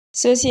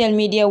Social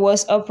media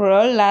was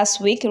uproar last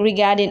week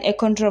regarding a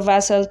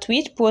controversial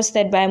tweet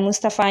posted by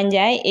Mustapha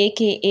Njie,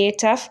 aka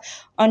TAF,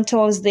 on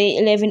Thursday,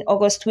 11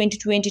 August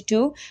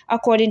 2022.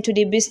 According to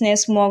the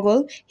business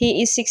mogul,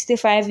 he is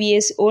 65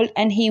 years old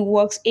and he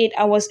works 8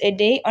 hours a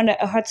day under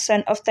a hot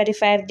sun of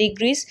 35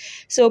 degrees.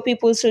 So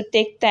people should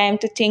take time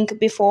to think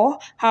before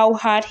how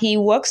hard he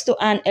works to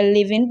earn a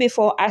living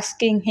before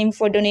asking him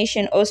for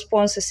donation or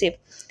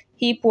sponsorship.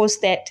 He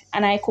posted,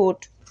 and I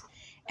quote,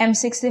 "I'm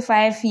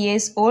 65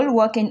 years old,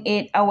 working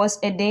 8 hours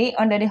a day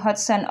under the hot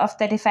sun of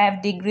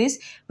 35 degrees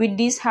with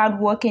these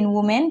hard-working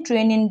women,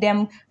 training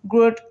them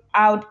growth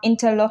out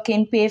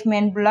interlocking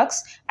pavement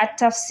blocks at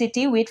tough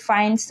city with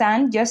fine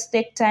sand. Just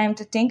take time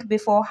to think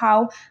before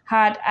how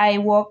hard I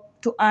work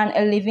to earn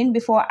a living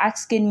before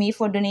asking me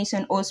for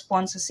donation or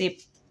sponsorship."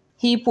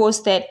 He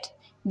posted.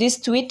 This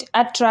tweet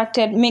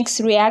attracted mixed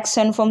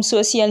reaction from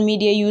social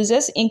media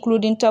users,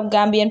 including top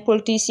Gambian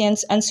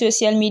politicians and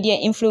social media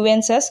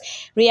influencers.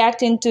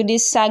 Reacting to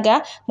this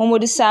saga,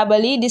 Mamadou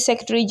Sabally, the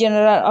Secretary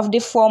General of the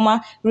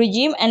former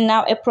regime and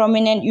now a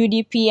prominent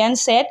UDPian,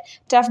 said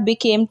TAF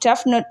became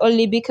tough not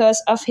only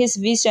because of his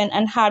vision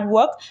and hard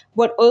work,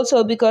 but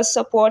also because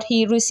support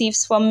he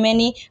receives from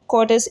many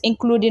quarters,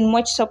 including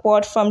much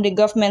support from the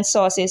government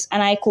sources.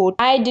 And I quote,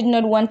 "I did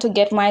not want to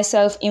get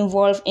myself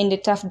involved in the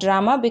TAF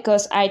drama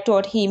because I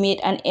thought he made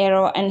an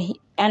error and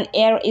an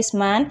error is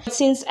man. But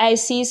since I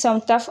see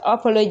some tough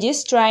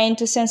apologists trying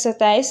to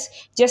sensitize,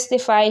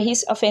 justify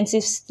his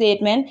offensive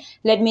statement,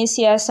 let me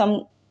share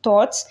some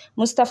thoughts.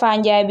 Mustapha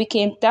Njie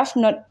became tough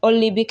not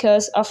only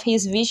because of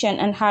his vision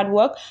and hard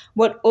work,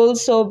 but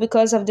also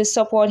because of the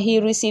support he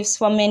receives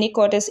from many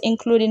quarters,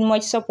 including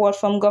much support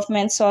from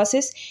government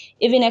sources.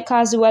 Even a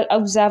casual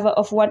observer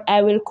of what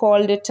I will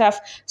call the TAF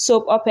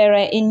soap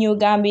opera in New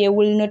Gambia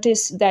will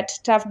notice that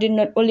TAF did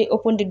not only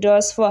open the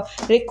doors for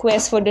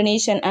requests for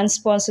donation and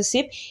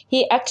sponsorship,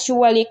 he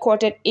actually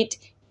quoted it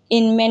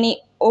in many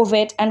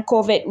overt and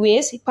covert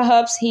ways.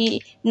 Perhaps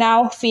he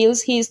now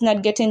feels he is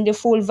not getting the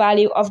full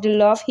value of the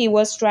love he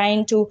was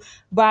trying to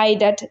buy.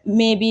 That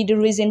may be the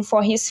reason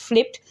for his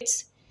flipped.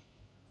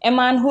 A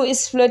man who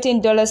is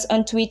floating dollars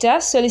on Twitter,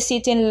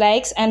 soliciting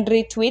likes and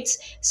retweets,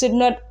 should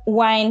not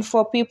whine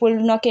for people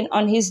knocking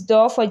on his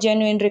door for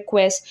genuine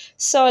requests.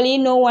 Surely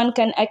no one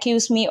can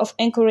accuse me of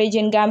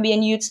encouraging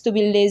Gambian youths to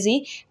be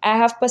lazy. I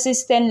have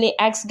persistently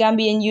asked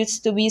Gambian youths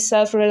to be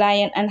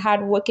self-reliant and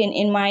hardworking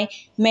in my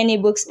many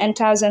books and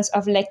thousands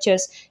of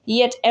lectures.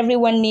 Yet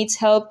everyone needs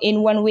help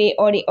in one way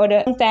or the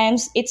other.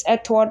 Sometimes it's a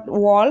third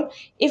wall.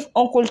 If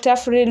Uncle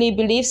TAF really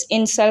believes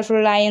in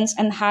self-reliance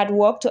and hard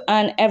work to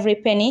earn every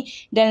penny,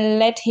 then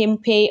let him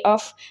pay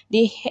off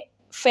the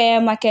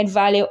fair market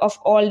value of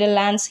all the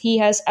lands he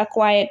has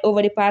acquired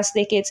over the past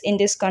decades in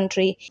this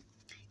country.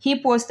 He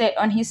posted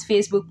on his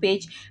Facebook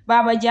page.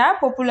 Baba Jah,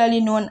 popularly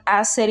known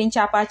as Serin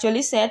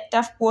Chapacholi, said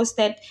TAF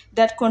posted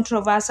that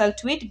controversial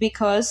tweet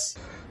because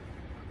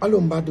alo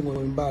mbadi mo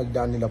mbal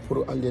dani la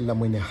pour alle la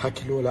moyne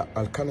hakilola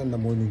al kanan na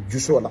moyne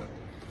jusola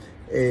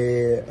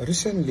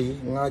recently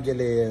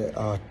ngajele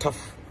TAF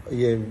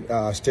ye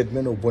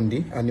statement o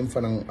bondi anim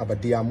fanan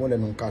abadia mo le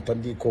non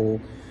katandi ko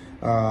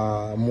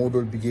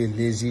model bige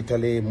lazy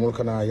tale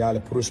molkana yale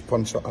pour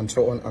sponsor and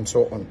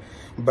so on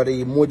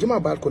bari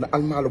mojima bal ko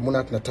almalo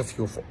munat na TAF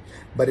yo fo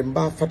bari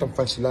mba fatam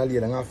fansilali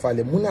la nga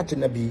fale munat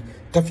nabi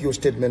TAF yo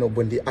statement o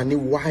bondi ani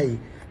why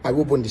I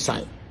will bondi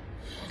sign.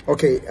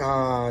 Okay,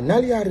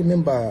 Nali, I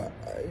remember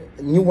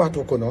new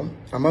water kono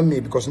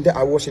amami because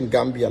I was in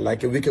Gambia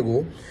like a week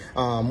ago.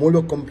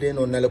 Molo complain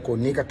on Naleko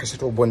Nika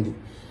Caseto Bondi.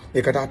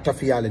 Ekata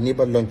Tafia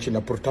neighbor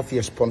launching for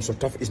Tafia sponsor.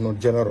 TAF is not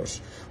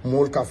generous.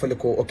 Molka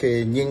Feleko,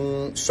 okay,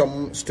 ning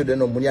some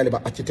student of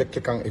Munialiba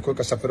architect kang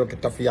Ekoka Safero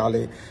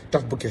Tafiale,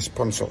 TAF book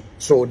sponsor.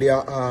 So there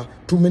are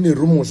too many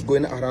rumors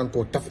going around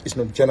for TAF is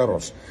not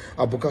generous.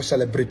 Abuka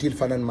celebrity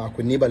fanan mark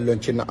neighbor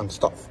launching and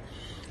stuff.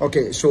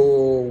 Okay, so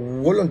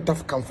wolon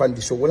TAF can find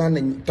this. So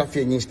wolan TAF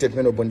ye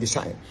statement of bondi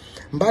sign.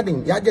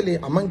 Mbading yajele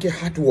amanke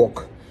hard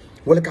work.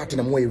 Wala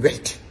katina moy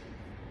wealth.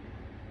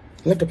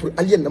 Leta pour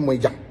alien na moy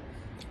jam.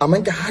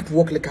 Amanke hard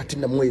work le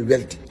katina moy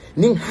wealth.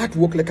 Ning hard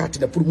work le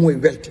katina pour moy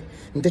wealth.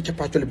 Nte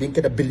chapachole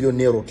binke da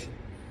billionaire.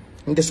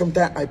 Nte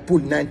sometimes I pull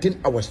 19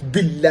 hours.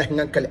 Billah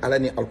ngankali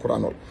alani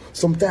al-Quranol.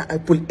 Sometimes I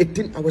pull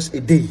 18 hours a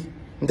day.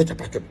 Nte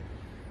chapachole.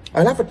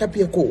 Alafa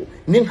tapia ko.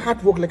 Ning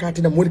hard work le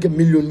katina moy ke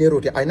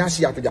millionaire te aina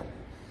siyatu ja.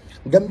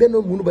 Gambian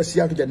munuba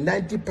siyatuja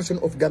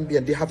 90% of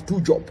Gambian they have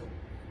 2 jobs.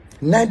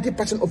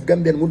 90% of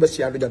Gambian munuba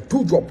siyatuja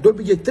 2 jobs. Don't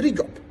be 3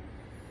 jobs.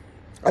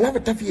 Alava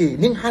tafiye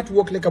ning hard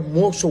work like a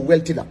more so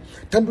wealthy la.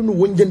 Tandu nu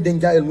wonjen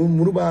denja el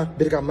munuba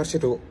berka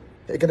marseto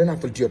ekadana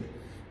fultiyo.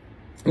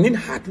 Ning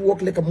hard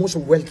work like a more so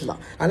wealthy la.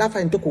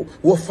 Alava intoko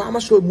wo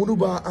farmer so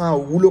munuba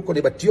wulo ko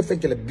de batiyo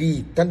fekele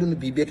bi tandu nu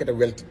bi bekata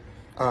wealthy.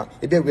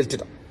 Ebe wealthy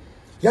ta.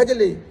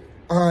 Yajele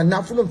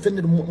na fulon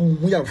fende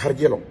muyal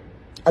hargelo.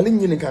 Alin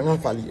nyine ka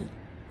ngafali.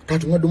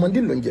 Katunga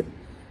dumandil lonje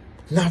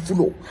na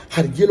fulo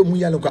har jelo mu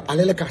yalo ko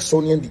alela ka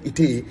sonyendi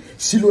ite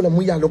silo la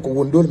mu yalo ko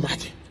wondol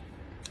mate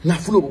na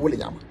fulo bo wole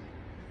nyama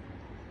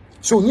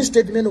So ni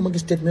statement o magi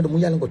statement mu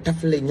yalla go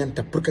tafle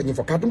nyanta pour que ni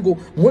fo katum go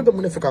mol be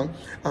mu ne fakan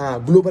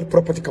global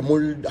property ka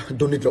mol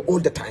donate all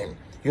the time,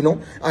 you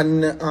know,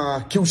 and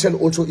QCell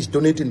also is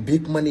donating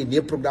big money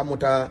near program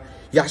ta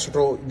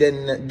yasro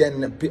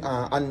then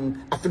and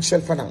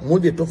official fana mol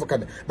be to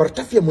fakan bar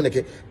tafiya mu ne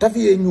ke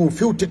tafiya ñu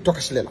few TikTok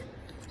aslela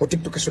o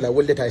TikTok aslela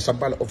wolle tay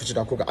sampal office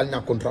da ko ga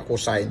alna contract ko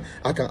sign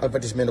akan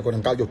advertisement ko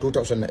ngal jo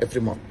 2000 every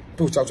month,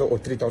 2000 or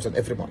 3000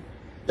 every month.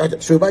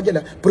 So ba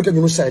jela pour que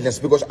ñu silence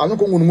because alon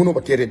ko ngunu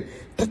ba kere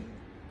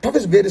TAF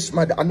is very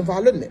smart and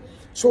valid.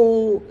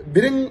 So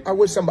bring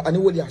our samba ani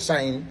woli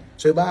sign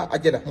so ba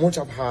ajela most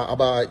of ha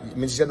aba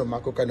musician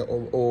mako kan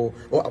o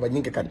aba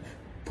nyinga kan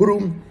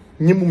purum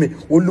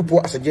nyimume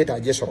wolupo asajeta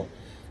jesoro.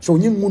 So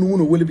ñing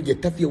ngunu wole bi je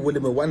tafiya wole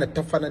me wana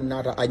tafana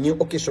nara anyi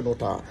occasion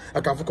ota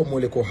aka fa ko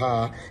mole ko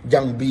ha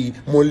jambi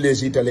mo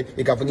les itale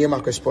e ka fa ngema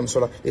ko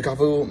sponsor e ka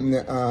fa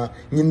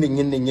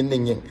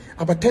ñin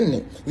aba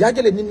tenne ya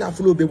jele ninna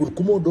fulo be bur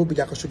kumo do bi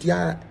jaka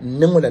sutiya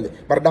nemolale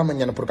bar dama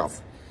ñana pour kaf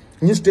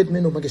ñi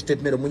statement no magi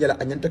statement mu jala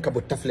anyanta ka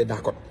bo tafle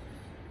dakot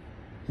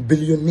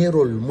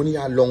billionaire muni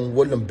ya long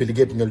wolum Bill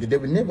Gates they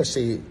will never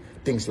say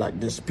things like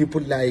this.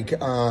 People like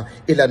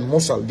Elon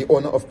Musk, the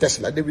owner of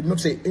Tesla, they will not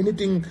say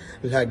anything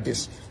like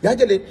this.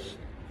 Yajale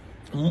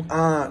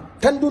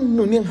tandun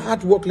no ning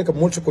hard work like a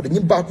multi ko ni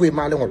bakwe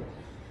malengol.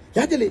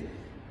 Yajale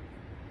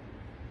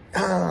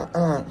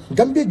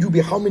Gambia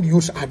jubi how many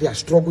youths are there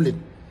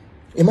struggling?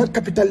 Iman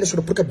capitalist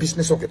or proka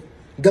business okay.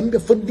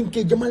 Gambia funding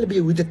ke jamal be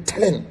with the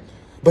talent.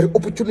 But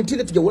opportunity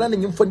that you want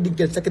to funding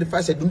ke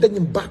sacrifice dunda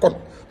nyim bakon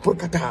pour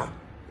ka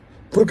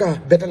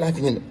better life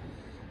in.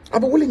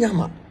 Aba wuli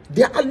nyama.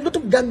 There are a lot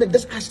of Gambians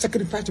that are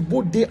sacrificed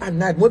both day and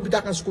night. More people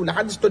in school, I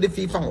had to study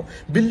fee fango.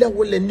 Billa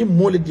wole ni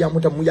mole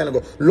diamuta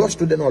muyalago lost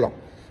to the nolo.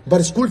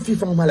 But school fee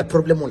fango mala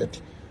problem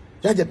molet.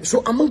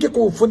 So among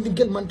ko funding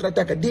kel mantra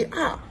taka they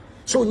are.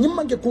 So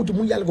nyimmange ko to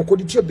muyalago ko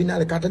di tiyo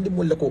binale katandi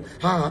molle ko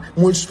ha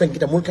mol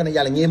spenkita mol kana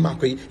yala ngema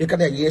ko e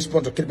kada ye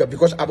sponsor kirba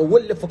because aba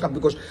wolle fokam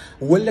because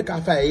wolle ka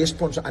fa ye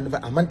sponsor and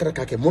mantra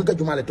ka ke mol ga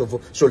jumale to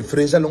so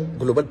frezalong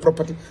global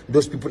property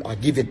those people are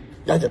given.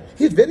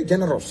 He's very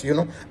generous, you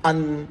know,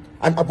 and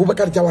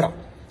Abubakar Jawara,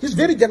 he's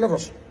very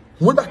generous.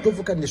 Mol ba to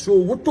fokam so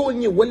woto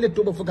ni wolle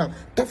to ba fokam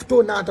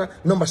tafto nata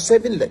number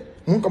 7 le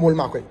mun ka mol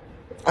makoy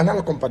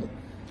anala company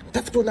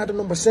tafto nata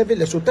number 7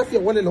 le so tafia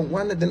wala long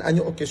wana den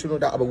anyo occasion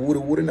da aba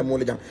wuri na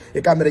mole jang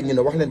e camera ñi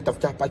no wax len taf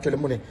ca patchole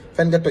mu ne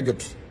fen nga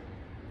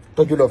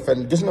tojulo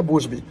fen gis na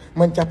boss bi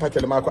man ca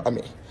patchole mako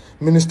amé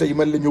ministre yi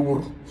man la ñu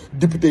wur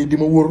député yi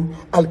dima wur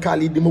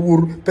alkali dima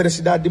wur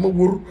président dima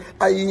wur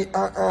ay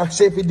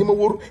chef yi dima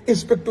wur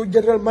inspecteur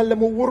général man la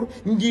ma wur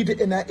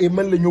njité NIA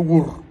man la ñu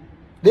wur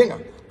de nga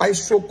ay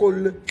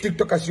sokol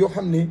tiktokers yo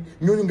xamni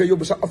ñooñu nga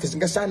yobbu sa office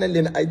nga sanal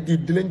len ay di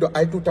len do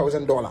ay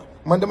 $2000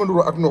 man dama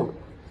nuro ak nor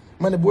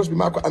mané boss bi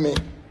mako amé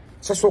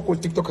sa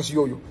sokol tiktokers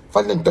yoyu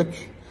fan len toj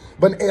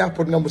ban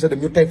airport nga musa dem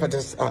ñu tay fa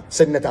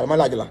sen natal ma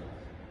laaj la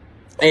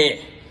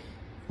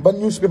ban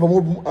newspaper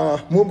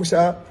mo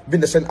musa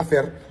bind sen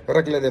affaire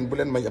régler len bu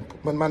len ma yep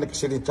man ma nek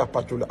Serigne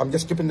Thiapatou la I'm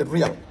just keeping it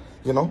real,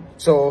 you know.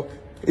 So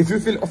if you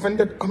feel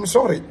offended, I'm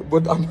sorry,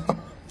 but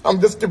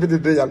I'm just keeping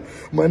it real.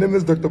 My name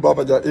is Dr.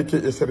 Babaja,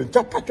 aka Serigne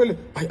Thiapatou.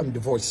 I am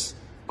the voice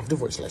of the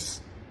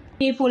voiceless.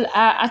 People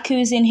are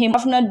accusing him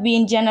of not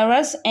being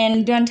generous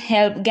and don't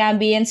help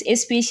Gambians,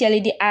 especially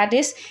the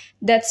artists.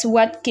 That's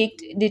what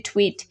kicked the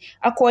tweet.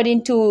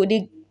 According to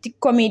the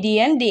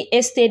comedian, the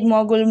estate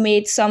mogul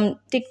made some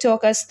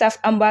TikToker staff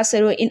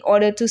ambassador in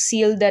order to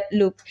seal that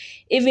loop.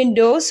 Even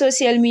though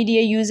social media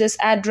users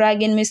are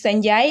dragging Mr.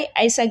 Njie,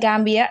 Isa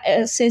Gambia,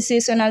 a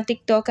sensational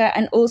TikToker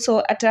and also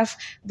a TAF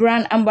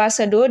brand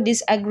ambassador,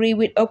 disagree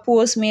with a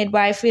post made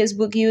by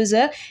Facebook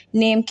user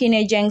named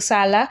Kine Jeng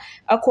Sala.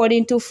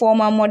 According to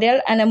former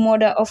model and a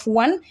mother of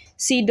one,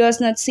 she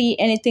does not see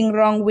anything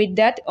wrong with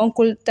that,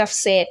 Uncle TAF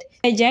said.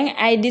 Jeng,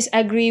 I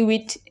disagree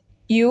with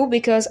you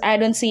because I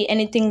don't see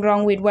anything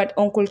wrong with what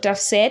Uncle TAF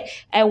said.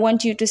 I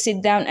want you to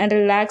sit down and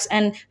relax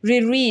and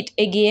reread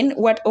again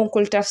what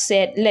Uncle TAF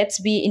said. Let's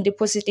be in the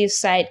positive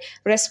side.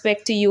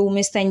 Respect to you,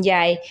 Mr.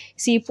 Njie.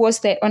 She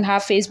posted on her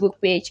Facebook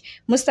page.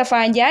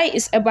 Mustapha Njie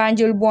is a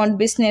Banjul-born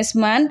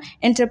businessman,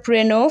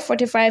 entrepreneur,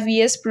 45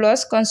 years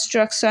plus,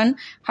 construction,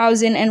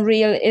 housing and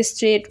real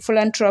estate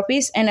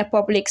philanthropist, and a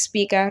public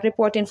speaker.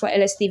 Reporting for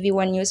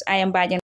LSTV1 News, I am Bajan.